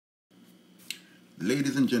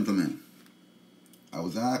Ladies and gentlemen, I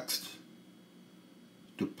was asked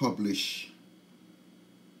to publish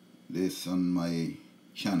this on my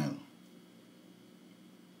channel.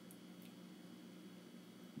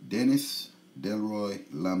 Dennis Delroy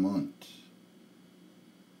Lamont,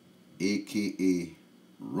 aka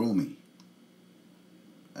Romy.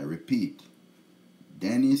 I repeat,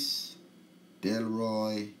 Dennis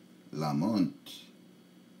Delroy Lamont,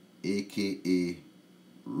 aka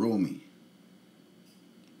Romy.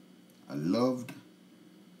 A loved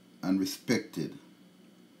and respected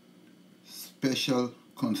special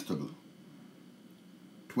constable,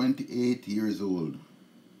 28 years old,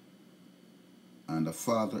 and a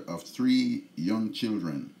father of 3 young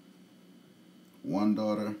children, 1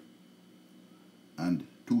 daughter and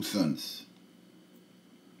 2 sons.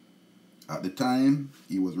 At the time,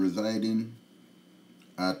 he was residing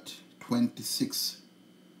at 26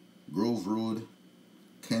 Grove Road,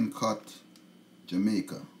 Kennecott,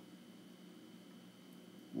 Jamaica.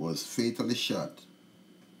 Was fatally shot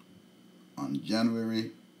on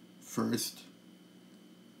January 1st,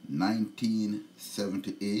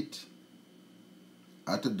 1978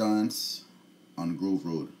 at a dance on Grove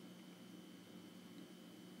Road.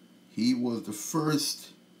 He was the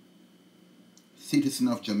first citizen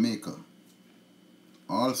of Jamaica,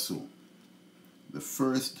 also the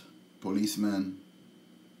first policeman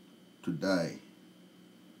to die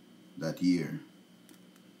that year.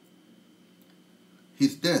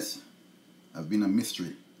 His death has been a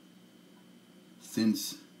mystery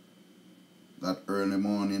since that early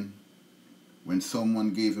morning when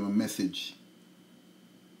someone gave him a message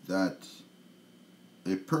that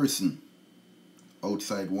a person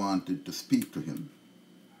outside wanted to speak to him.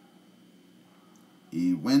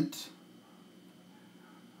 He went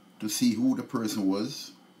to see who the person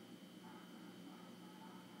was,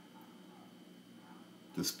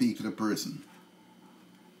 to speak to the person.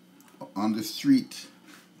 On the street,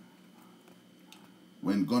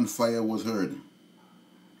 when gunfire was heard,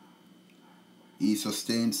 he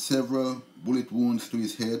sustained several bullet wounds to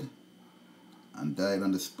his head and died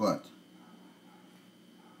on the spot.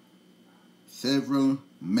 Several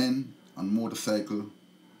men on motorcycles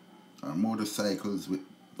with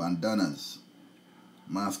bandanas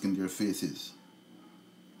masking their faces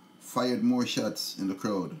fired more shots in the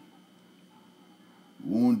crowd,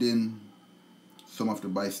 wounding some of the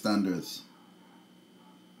bystanders,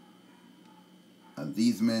 and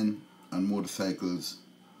these men on motorcycles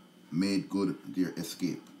made good their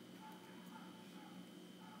escape.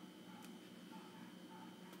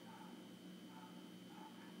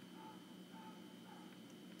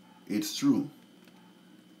 It's true,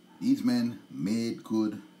 these men made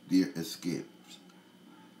good their escape,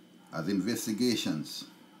 as investigations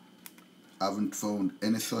haven't found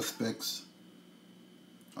any suspects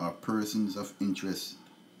or persons of interest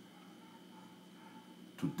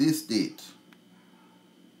to this date.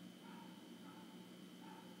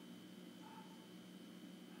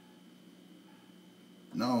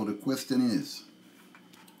 Now the question is,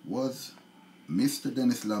 was Mr.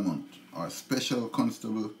 Dennis Lamont, or Special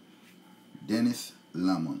Constable Dennis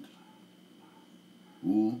Lamont,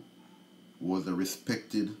 who was a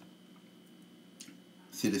respected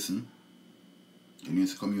citizen in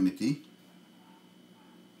his community,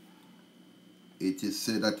 it is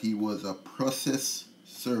said that he was a process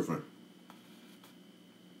server.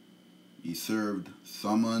 He served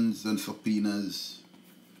summons and subpoenas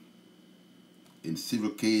in civil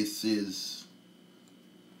cases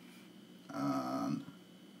and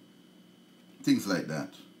things like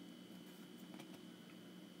that.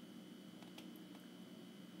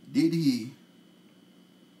 Did he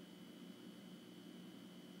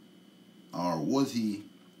or was he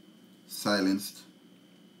silenced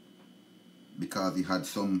because he had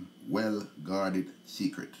some well-guarded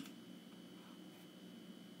secret?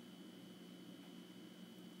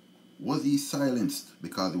 Was he silenced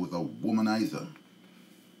because he was a womanizer,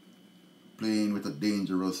 playing with a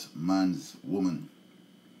dangerous man's woman?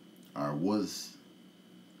 Or was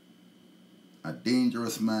a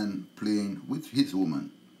dangerous man playing with his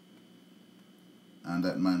woman, and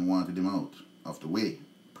that man wanted him out of the way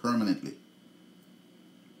permanently?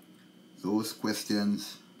 Those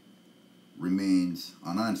questions remains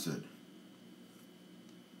unanswered.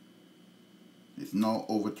 It's now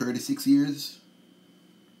over 36 years,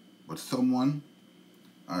 but someone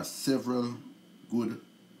or several good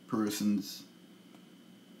persons,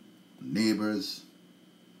 neighbors,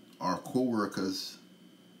 or co-workers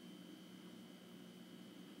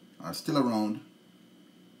are still around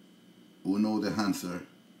who know the answer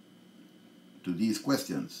to these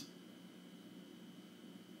questions.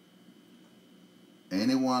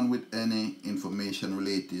 anyone with any information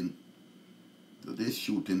relating to this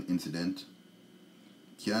shooting incident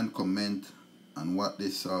can comment on what they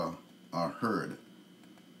saw or heard,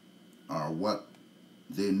 or what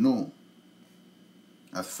they know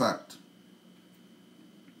as fact,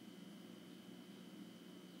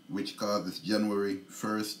 which caused this January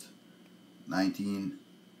 1st,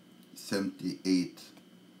 1978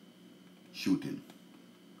 shooting.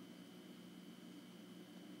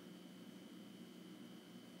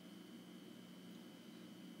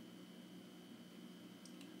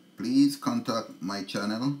 Please contact my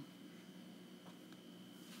channel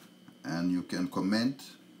and you can comment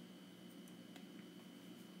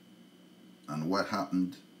on what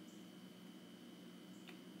happened.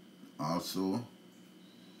 Also,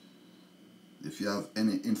 if you have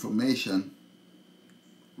any information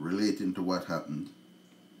relating to what happened,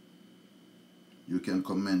 you can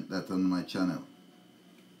comment that on my channel.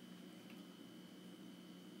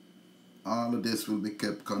 All of this will be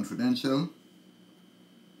kept confidential,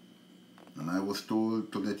 and I was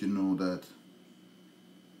told to let you know that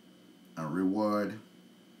a reward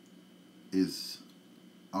is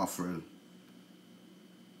offered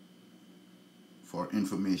for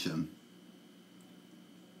information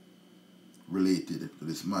related to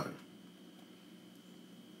this matter.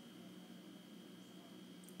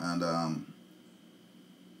 And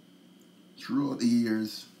throughout the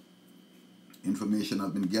years, information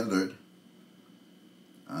has been gathered,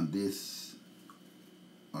 and this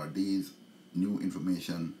or these new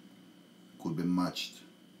information could be matched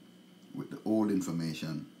with the old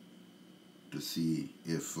information to see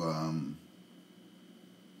if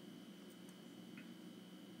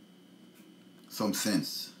some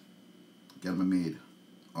sense can be made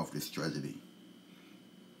of this tragedy.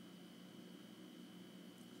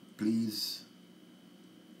 Please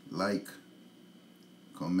like,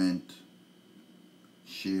 comment,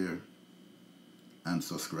 share, and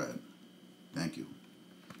subscribe. Thank you.